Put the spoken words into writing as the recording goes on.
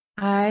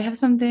I have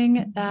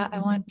something that I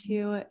want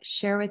to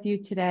share with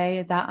you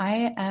today that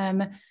I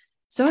am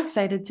so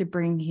excited to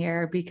bring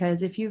here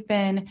because if you've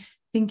been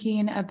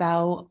thinking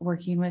about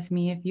working with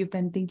me, if you've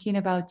been thinking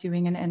about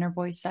doing an inner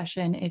voice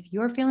session, if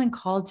you're feeling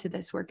called to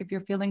this work, if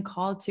you're feeling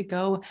called to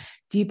go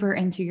deeper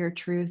into your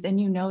truth, and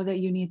you know that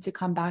you need to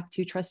come back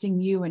to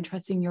trusting you and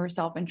trusting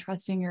yourself and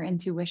trusting your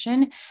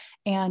intuition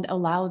and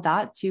allow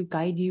that to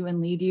guide you and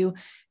lead you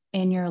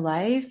in your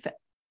life,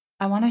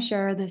 I want to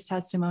share this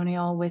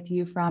testimonial with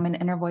you from an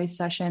inner voice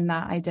session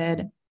that I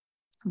did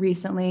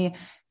recently.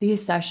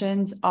 These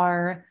sessions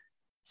are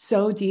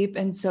so deep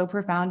and so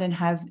profound and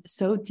have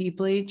so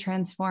deeply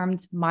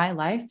transformed my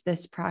life.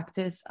 This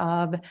practice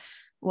of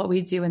what we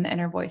do in the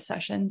inner voice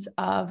sessions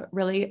of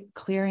really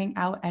clearing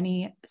out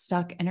any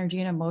stuck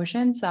energy and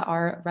emotions that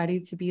are ready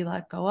to be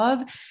let go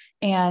of,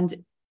 and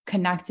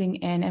connecting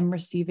in and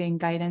receiving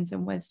guidance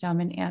and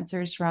wisdom and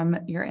answers from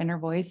your inner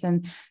voice.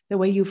 And the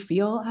way you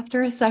feel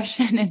after a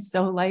session is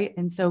so light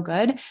and so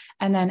good.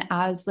 And then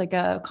as like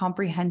a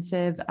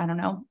comprehensive,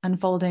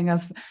 unfolding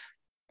of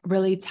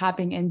really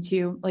tapping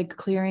into like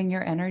clearing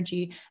your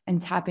energy and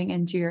tapping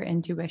into your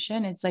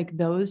intuition, it's like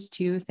those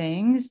two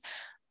things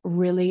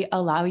really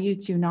allow you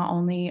to not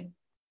only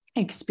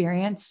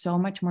experience so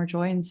much more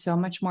joy and so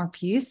much more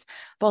peace,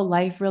 but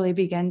life really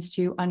begins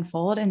to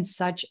unfold in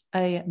such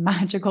a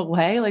magical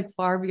way, like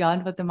far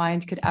beyond what the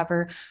mind could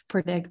ever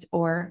predict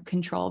or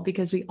control,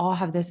 because we all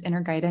have this inner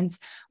guidance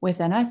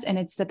within us. And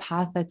it's the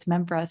path that's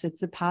meant for us.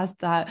 It's the path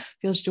that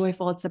feels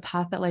joyful. It's the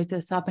path that lights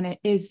us up. And it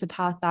is the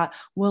path that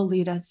will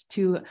lead us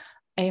to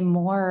a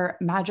more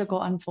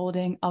magical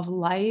unfolding of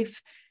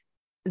life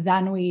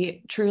than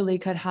we truly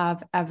could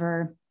have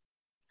ever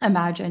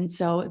imagine.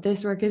 So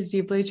this work has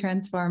deeply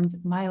transformed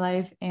my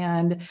life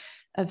and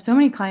of so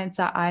many clients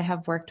that I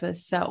have worked with.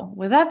 So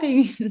with that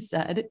being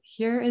said,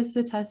 here is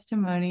the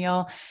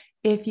testimonial.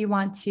 If you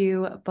want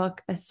to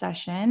book a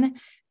session,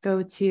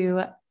 go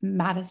to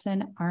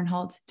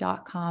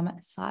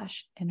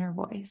madisonarnholt.com/inner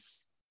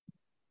voice.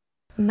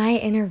 My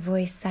inner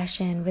voice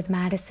session with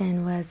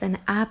Madison was an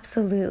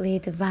absolutely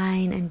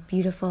divine and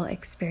beautiful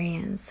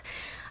experience.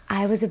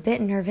 I was a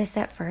bit nervous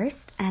at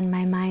first, and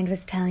my mind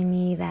was telling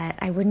me that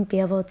I wouldn't be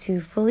able to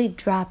fully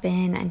drop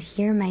in and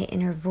hear my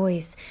inner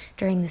voice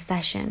during the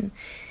session.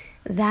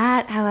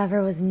 That,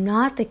 however, was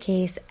not the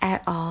case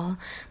at all.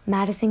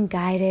 Madison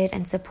guided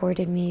and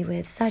supported me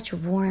with such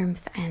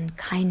warmth and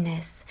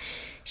kindness.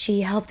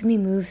 She helped me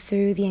move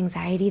through the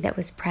anxiety that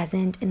was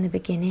present in the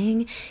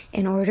beginning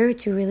in order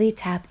to really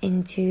tap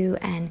into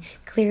and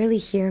clearly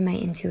hear my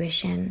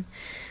intuition.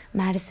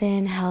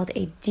 Madison held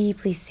a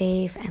deeply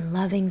safe and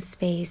loving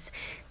space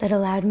that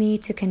allowed me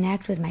to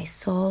connect with my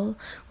soul,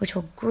 which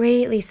will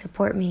greatly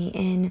support me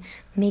in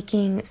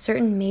making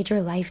certain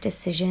major life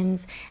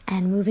decisions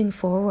and moving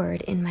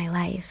forward in my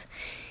life.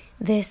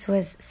 This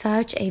was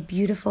such a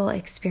beautiful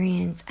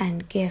experience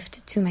and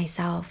gift to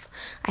myself.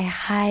 I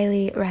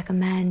highly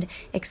recommend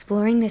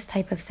exploring this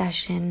type of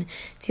session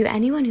to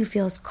anyone who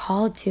feels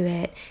called to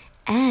it,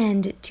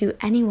 and to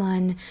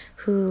anyone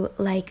who,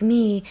 like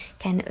me,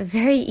 can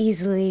very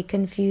easily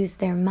confuse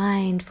their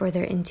mind for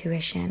their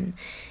intuition.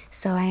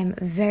 So I am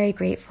very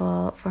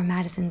grateful for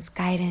Madison's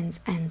guidance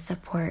and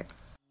support.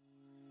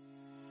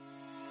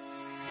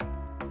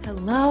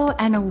 Hello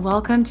and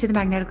welcome to the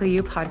Magnetically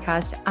You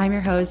podcast. I'm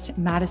your host,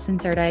 Madison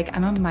Zerdike.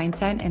 I'm a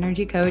mindset and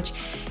energy coach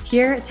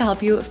here to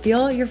help you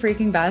feel your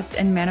freaking best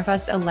and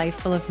manifest a life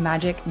full of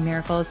magic,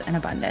 miracles, and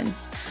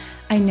abundance.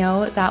 I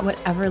know that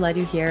whatever led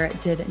you here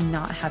did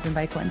not happen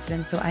by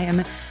coincidence. So I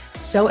am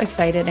so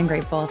excited and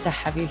grateful to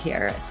have you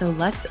here. So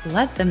let's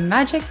let the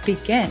magic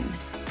begin.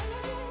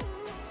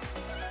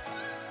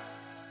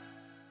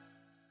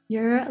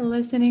 You're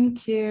listening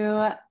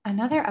to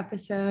another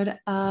episode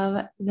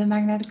of the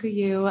Magnetically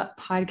You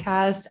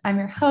podcast. I'm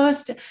your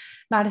host,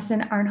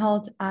 Madison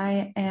Arnholt.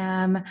 I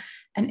am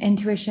an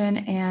intuition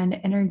and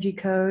energy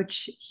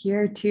coach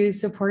here to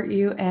support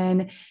you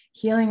in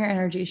healing your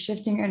energy,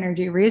 shifting your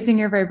energy, raising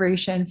your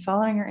vibration,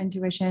 following your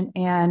intuition,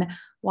 and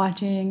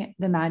watching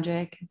the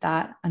magic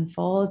that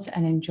unfolds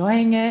and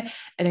enjoying it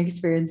and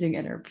experiencing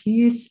inner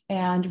peace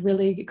and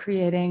really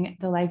creating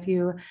the life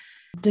you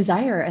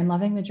desire and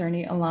loving the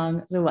journey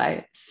along the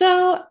way.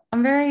 So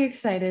I'm very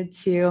excited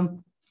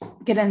to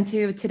get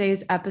into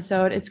today's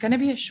episode. It's going to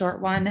be a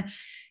short one.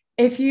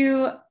 If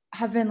you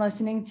have been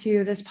listening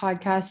to this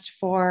podcast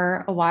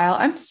for a while,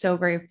 I'm so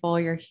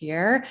grateful you're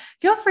here.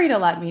 Feel free to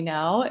let me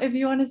know if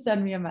you want to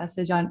send me a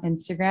message on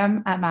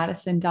Instagram at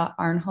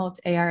madison.arnholt,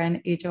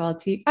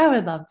 ARNHOLT. I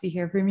would love to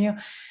hear from you.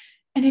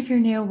 And if you're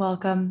new,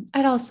 welcome.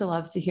 I'd also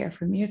love to hear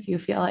from you if you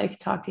feel like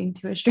talking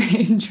to a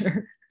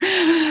stranger.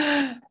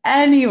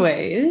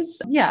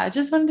 Anyways, yeah, I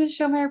just wanted to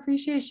show my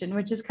appreciation,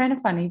 which is kind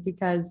of funny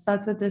because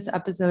that's what this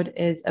episode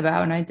is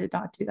about. And I did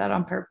not do that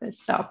on purpose.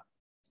 So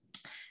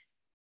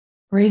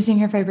raising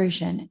your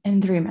vibration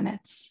in 3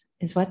 minutes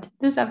is what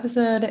this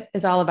episode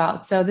is all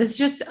about. So this is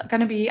just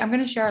going to be, I'm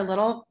going to share a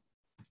little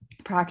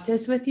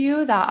practice with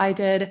you that I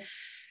did.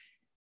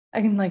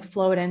 I can like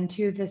flow it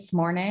into this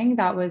morning.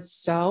 That was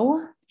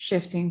so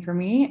shifting for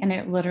me. And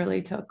it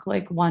literally took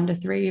like 1 to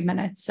 3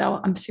 minutes. So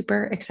I'm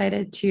super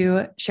excited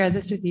to share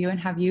this with you and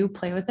have you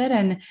play with it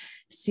and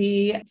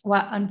see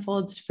what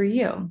unfolds for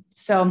you.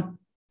 So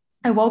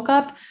I woke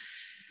up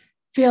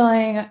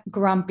feeling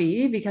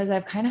grumpy because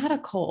I've kind of had a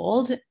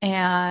cold,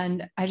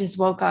 and I just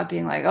woke up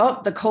being like,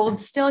 oh, the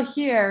cold's still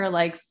here.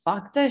 Like,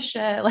 fuck this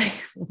shit. Like,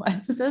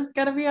 when's this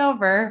going to be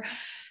over?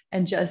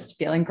 And just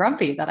feeling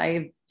grumpy that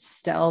I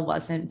still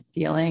wasn't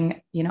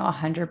feeling,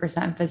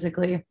 100%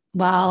 physically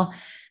well.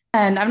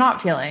 And I'm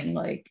not feeling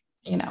like,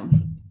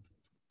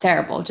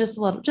 terrible, just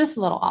a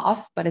little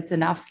off, but it's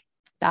enough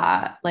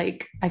that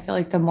like, I feel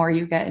like the more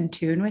you get in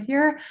tune with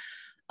your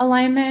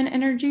alignment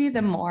energy,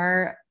 the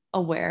more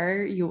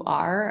aware you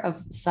are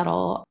of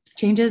subtle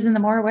changes and the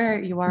more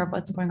aware you are of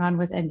what's going on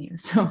within you.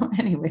 So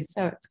anyway,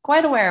 so it's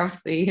quite aware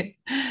of the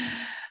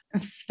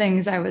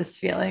things I was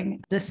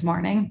feeling this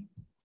morning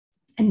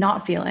and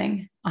not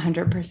feeling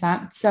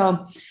 100%.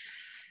 So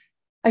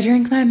I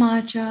drank my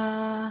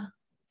matcha,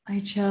 I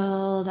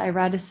chilled, I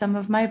read some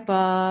of my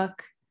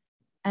book,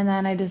 and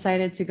then I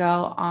decided to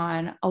go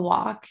on a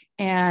walk.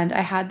 And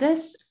I had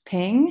this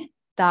ping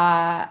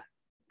that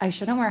I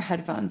shouldn't wear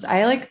headphones.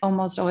 I like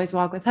almost always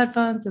walk with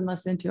headphones and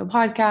listen to a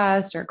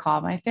podcast or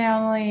call my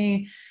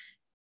family.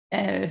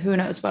 Who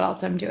knows what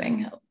else I'm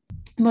doing?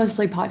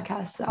 Mostly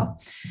podcasts. So,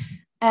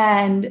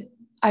 and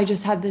I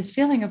just had this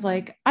feeling of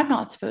like, I'm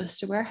not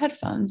supposed to wear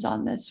headphones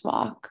on this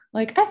walk.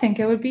 Like, I think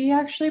it would be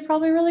actually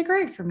probably really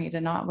great for me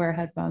to not wear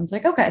headphones.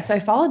 Like, okay. So I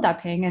followed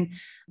that ping and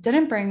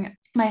didn't bring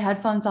my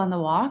headphones on the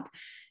walk.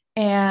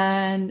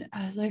 And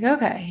I was like,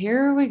 okay,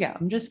 here we go.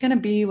 I'm just going to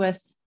be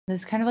with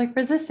this kind of like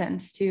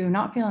resistance to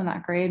not feeling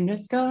that great and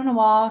just go on a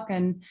walk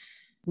and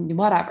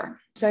whatever.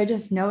 So I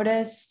just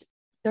noticed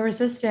the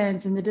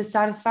resistance and the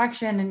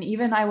dissatisfaction. And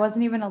even I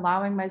wasn't even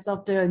allowing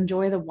myself to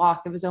enjoy the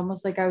walk. It was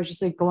almost like I was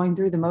just like going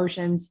through the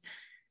motions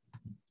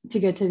to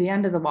get to the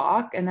end of the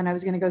walk. And then I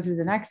was going to go through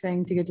the next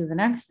thing to get to the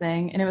next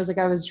thing. And it was like,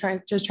 I was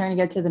just trying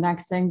to get to the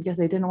next thing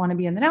because I didn't want to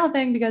be in the now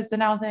thing, because the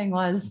now thing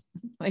was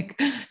like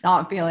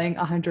not feeling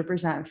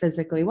 100%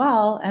 physically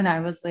well. And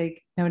I was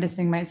like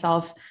noticing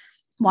myself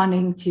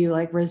wanting to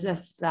like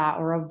resist that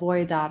or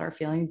avoid that or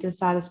feeling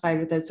dissatisfied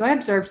with it. So I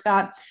observed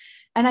that,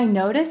 and I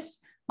noticed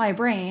my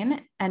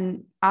brain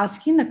and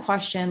asking the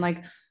question,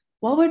 like,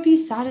 what would be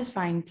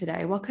satisfying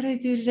today? What could I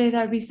do today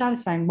that would be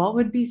satisfying? What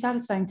would be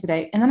satisfying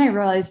today? And then I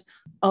realized,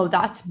 oh,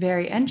 that's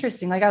very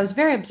interesting. Like, I was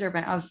very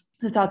observant of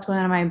the thoughts going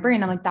on in my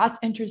brain. I'm like, that's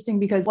interesting,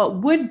 because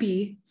what would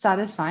be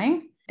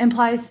satisfying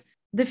implies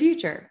the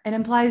future. It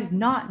implies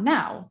not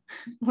now,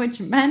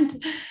 which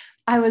meant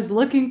I was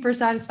looking for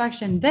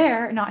satisfaction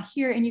there, not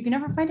here. And you can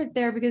never find it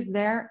there, because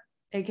there,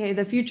 aka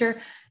the future,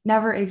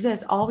 never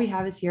exists. All we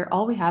have is here.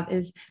 All we have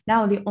is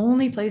now. The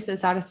only place that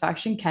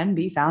satisfaction can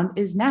be found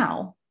is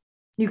now.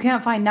 You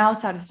can't find now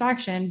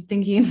satisfaction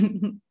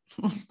thinking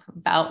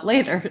about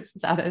later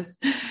status,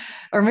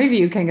 or maybe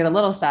you can get a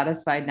little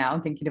satisfied now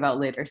thinking about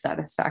later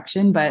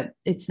satisfaction, but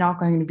it's not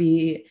going to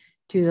be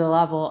to the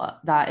level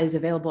that is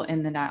available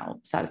in the now.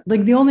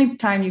 Like, the only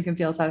time you can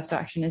feel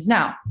satisfaction is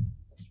now.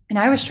 And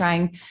I was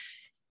trying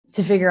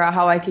to figure out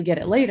how I could get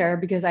it later,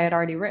 because I had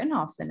already written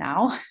off the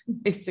now,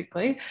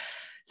 basically.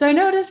 So I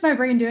noticed my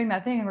brain doing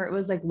that thing where it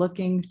was like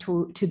looking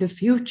to the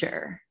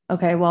future.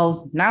 Okay,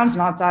 well, now it's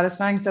not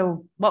satisfying.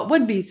 So what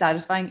would be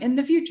satisfying in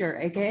the future,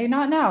 aka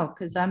not now,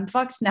 because I'm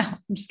fucked now.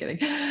 I'm just kidding.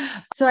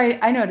 So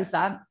I noticed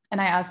that,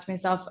 and I asked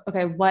myself,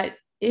 okay, what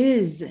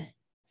is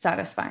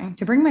satisfying,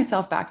 to bring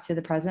myself back to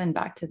the present,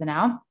 back to the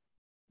now.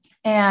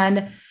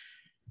 And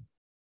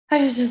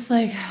I was just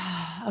like,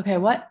 okay,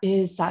 what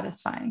is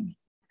satisfying?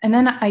 And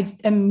then I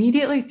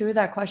immediately, through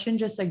that question,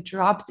 just like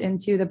dropped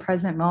into the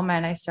present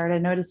moment. I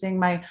started noticing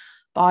my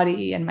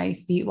body and my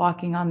feet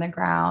walking on the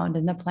ground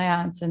and the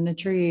plants and the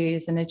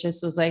trees. And it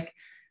just was like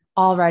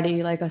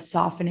already like a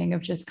softening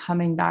of just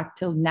coming back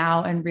to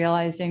now and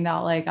realizing that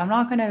like, I'm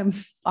not going to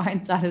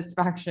find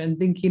satisfaction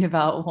thinking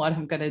about what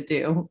I'm going to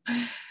do,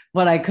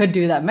 what I could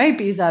do that might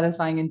be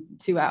satisfying in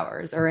 2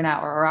 hours or an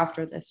hour or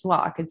after this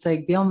walk. It's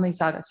like the only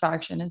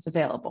satisfaction is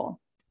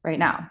available right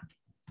now.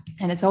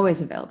 And it's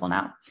always available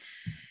now.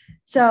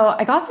 So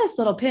I got this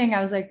little ping.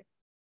 I was like,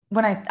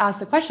 when I asked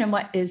the question,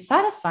 what is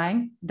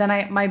satisfying?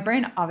 Then my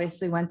brain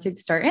obviously went to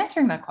start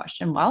answering that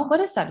question. Well,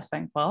 what is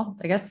satisfying? Well,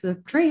 I guess the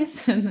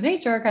trees and the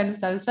nature are kind of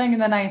satisfying.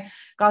 And then I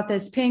got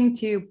this ping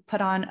to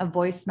put on a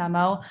voice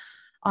memo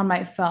on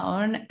my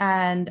phone.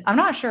 And I'm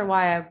not sure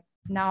why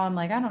I'm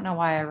like, I don't know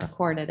why I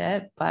recorded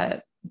it,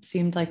 but it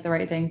seemed like the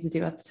right thing to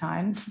do at the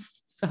time.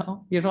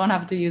 So you don't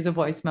have to use a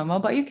voice memo,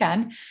 but you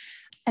can.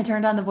 I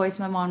turned on the voice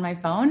memo on my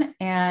phone,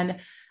 and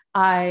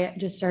I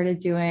just started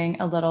doing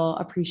a little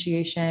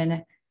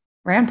appreciation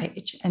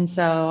rampage. And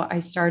so I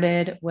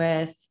started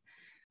with,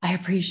 I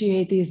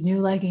appreciate these new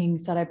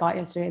leggings that I bought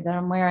yesterday that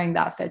I'm wearing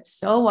that fit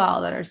so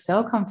well, that are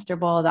so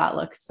comfortable, that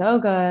look so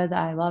good,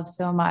 that I love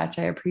so much.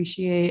 I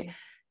appreciate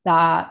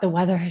that the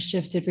weather has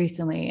shifted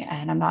recently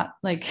and I'm not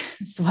like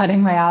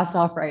sweating my ass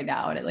off right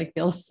now. And it like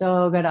feels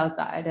so good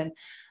outside. And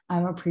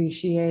I'm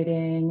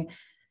appreciating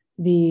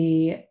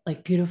the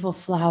like beautiful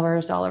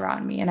flowers all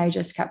around me. And I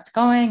just kept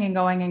going and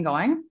going and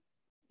going.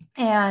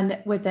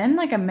 And within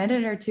like a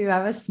minute or two,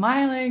 I was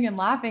smiling and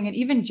laughing. And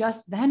even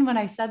just then, when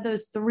I said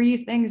those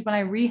three things, when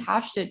I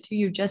rehashed it to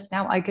you just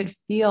now, I could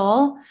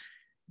feel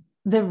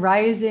the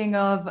rising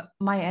of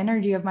my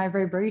energy, of my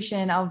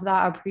vibration, of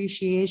that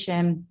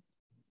appreciation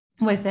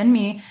within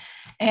me.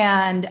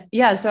 And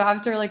yeah, so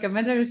after like a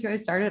minute or two, I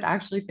started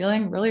actually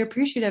feeling really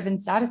appreciative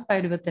and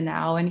satisfied with the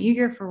now and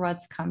eager for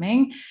what's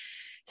coming.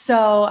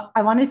 So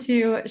I wanted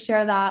to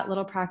share that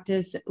little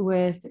practice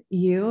with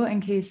you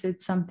in case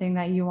it's something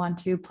that you want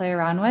to play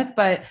around with.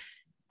 But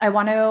I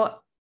want to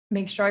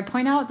make sure I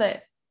point out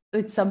that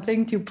it's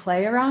something to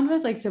play around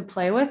with, like to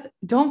play with.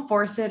 Don't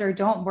force it or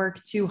don't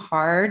work too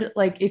hard.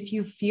 Like if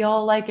you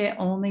feel like it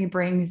only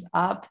brings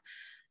up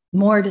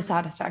more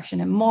dissatisfaction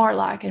and more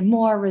lack and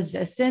more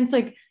resistance,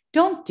 like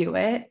don't do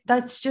it.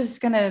 That's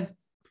just going to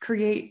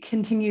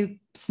continue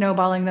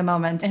snowballing the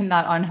moment in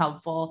that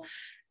unhelpful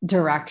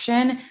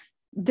direction.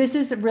 This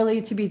is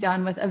really to be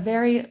done with a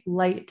very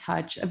light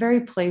touch, a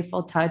very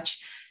playful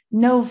touch,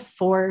 no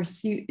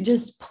force. You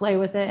just play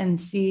with it and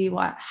see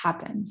what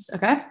happens.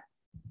 Okay.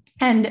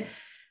 And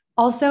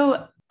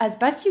also, as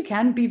best you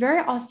can, be very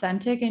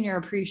authentic in your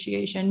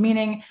appreciation,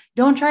 meaning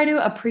don't try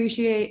to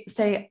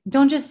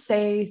don't just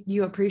say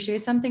you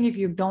appreciate something if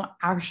you don't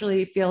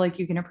actually feel like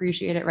you can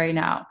appreciate it right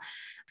now.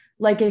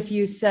 Like if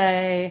you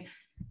say,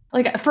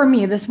 like for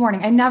me this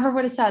morning, I never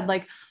would have said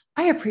like,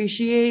 I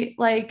appreciate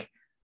like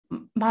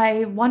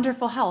my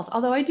wonderful health.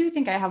 Although I do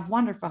think I have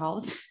wonderful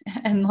health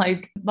and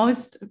like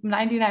most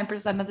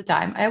 99% of the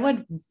time, I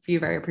would be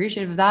very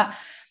appreciative of that.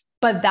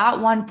 But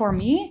that one for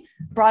me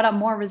brought up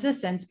more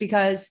resistance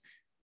because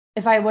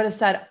if I would have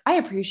said, I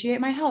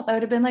appreciate my health, I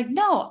would have been like,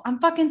 no, I'm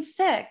fucking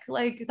sick.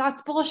 Like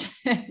that's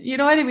bullshit. You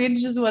know what I mean? It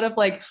just would have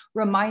like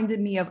reminded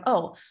me of,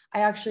 oh,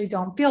 I actually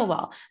don't feel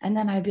well. And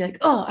then I'd be like,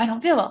 oh, I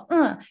don't feel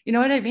well. You know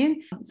what I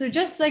mean? So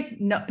just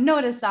like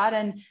notice that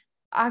and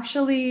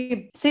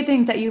actually say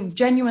things that you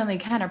genuinely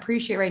can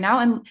appreciate right now.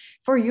 And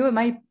for you, it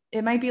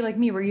might be like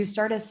me where you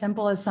start as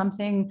simple as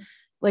something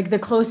like the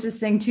closest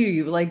thing to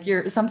you, like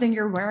something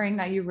you're wearing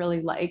that you really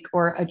like,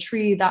 or a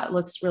tree that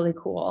looks really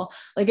cool.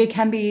 Like it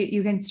can be,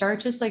 you can start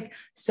just like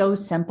so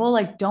simple.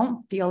 Like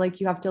don't feel like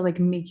you have to like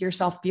make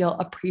yourself feel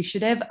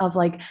appreciative of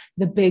like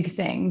the big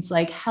things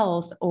like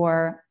health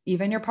or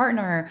even your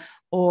partner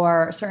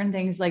or certain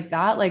things like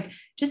that. Like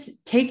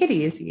just take it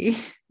easy,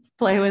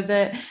 play with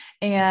it,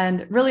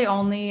 and really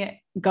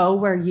only go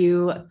where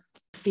you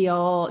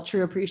feel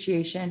true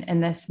appreciation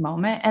in this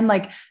moment. And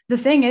like the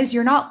thing is,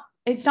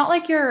 it's not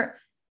like you're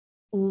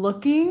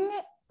looking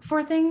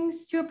for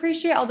things to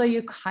appreciate, although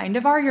you kind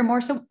of are. You're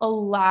more so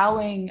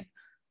allowing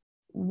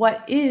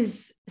what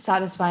is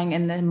satisfying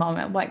in the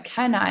moment. What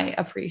can I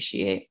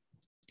appreciate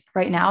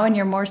right now? And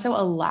you're more so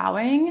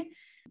allowing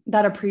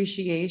that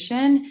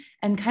appreciation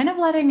and kind of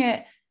letting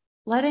it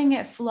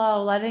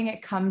flow, letting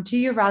it come to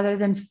you rather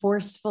than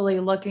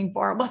forcefully looking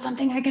for what's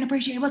something I can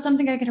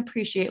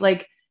appreciate.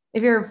 Like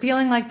if you're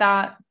feeling like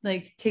that,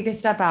 like take a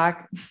step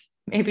back,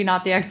 maybe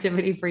not the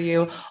activity for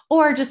you,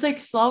 or just like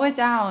slow it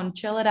down,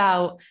 chill it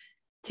out,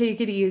 take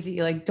it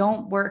easy. Like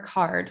don't work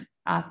hard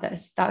at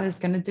this. That is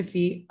going to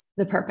defeat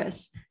the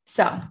purpose.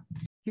 So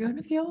you want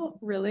to feel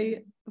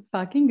really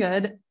fucking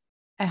good.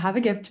 I have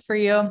a gift for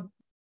you.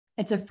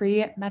 It's a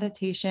free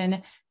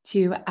meditation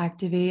to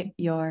activate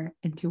your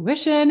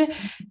intuition.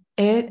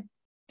 It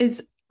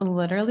is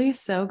literally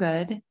so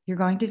good. You're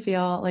going to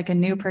feel like a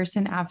new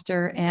person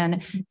after.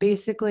 And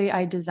basically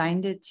I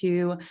designed it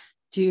to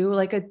do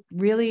like a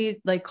really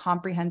like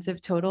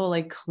comprehensive total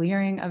like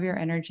clearing of your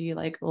energy,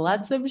 like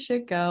let some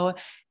shit go,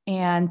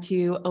 and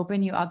to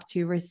open you up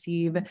to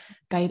receive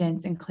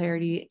guidance and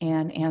clarity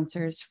and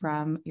answers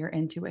from your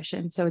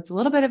intuition. So it's a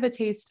little bit of a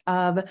taste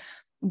of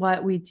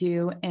what we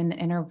do in the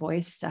inner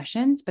voice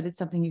sessions, but it's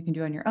something you can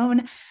do on your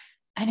own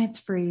and it's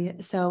free.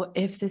 So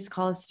if this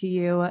calls to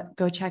you,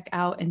 go check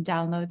out and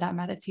download that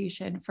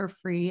meditation for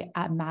free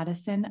at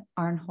Madison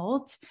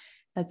Arnholt.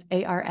 That's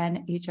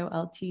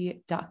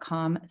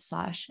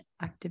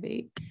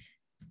ARNHOLT.com/activate.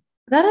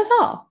 That is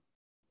all.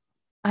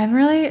 I'm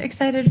really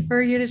excited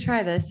for you to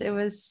try this. It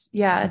was,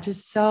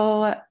 just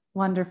so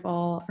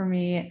wonderful for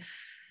me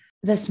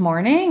this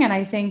morning. And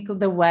I think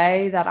the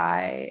way that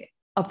I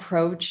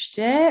approached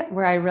it,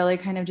 where I really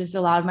kind of just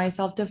allowed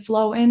myself to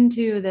flow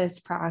into this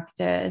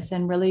practice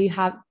and really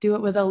do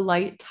it with a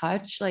light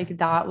touch, like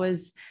that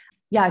was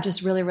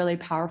just really, really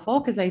powerful.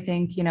 Cause I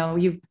think,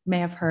 you may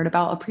have heard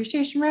about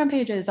appreciation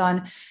rampages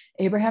on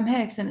Abraham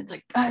Hicks, and it's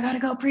like, oh, I gotta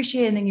go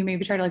appreciate. And then you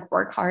maybe try to like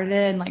work hard at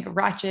it and like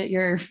ratchet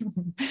your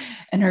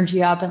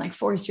energy up and like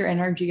force your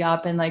energy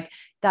up. And like,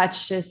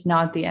 that's just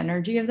not the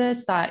energy of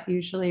this. That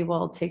usually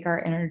will take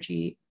our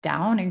energy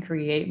down and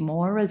create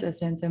more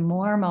resistance and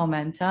more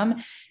momentum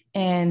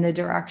in the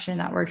direction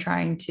that we're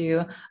trying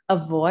to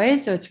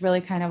avoid. So it's really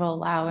kind of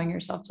allowing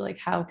yourself to like,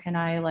 how can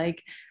I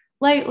like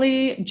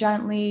lightly,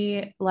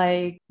 gently,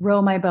 like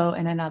row my boat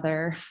in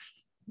another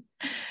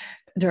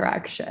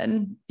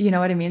direction. You know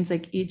what I mean? It's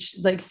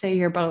like say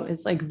your boat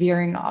is like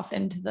veering off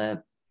into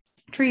the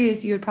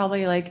trees, you would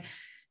probably like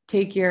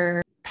take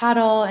your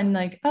paddle and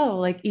like, oh,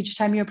 like each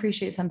time you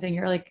appreciate something,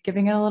 you're like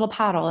giving it a little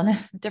paddle in a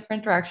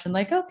different direction.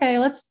 Like, okay,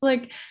 let's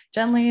like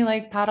gently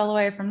like paddle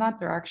away from that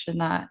direction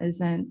that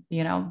isn't,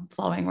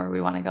 flowing where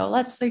we want to go.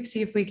 Let's like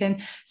see if we can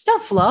still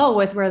flow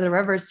with where the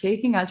river is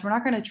taking us. We're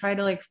not going to try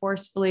to like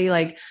forcefully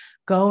like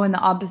go in the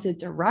opposite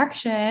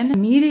direction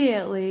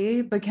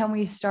immediately, but can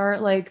we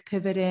start like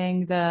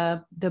pivoting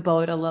the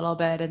boat a little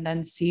bit and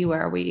then see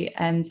where we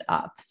end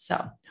up?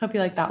 So hope you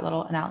like that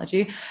little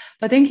analogy,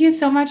 but thank you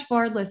so much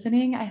for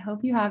listening. I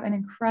hope you have an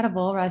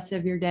incredible rest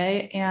of your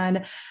day.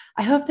 And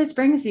I hope this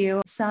brings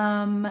you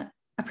some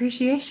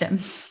appreciation.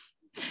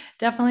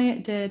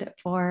 Definitely did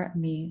for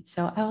me.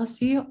 So I will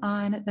see you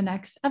on the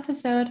next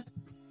episode.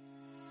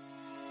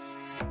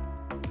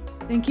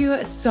 Thank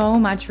you so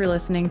much for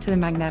listening to the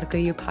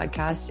Magnetically You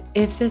podcast.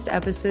 If this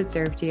episode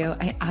served you,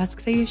 I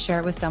ask that you share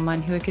it with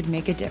someone who it could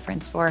make a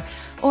difference for,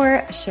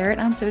 or share it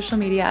on social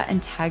media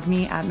and tag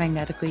me at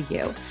Magnetically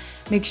You.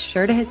 Make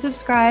sure to hit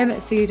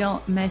subscribe so you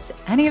don't miss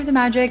any of the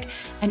magic,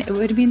 and it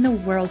would mean the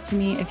world to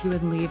me if you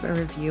would leave a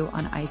review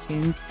on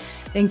iTunes.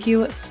 Thank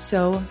you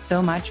so,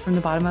 so much from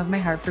the bottom of my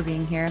heart for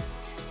being here,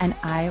 and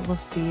I will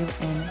see you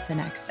in the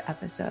next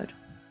episode.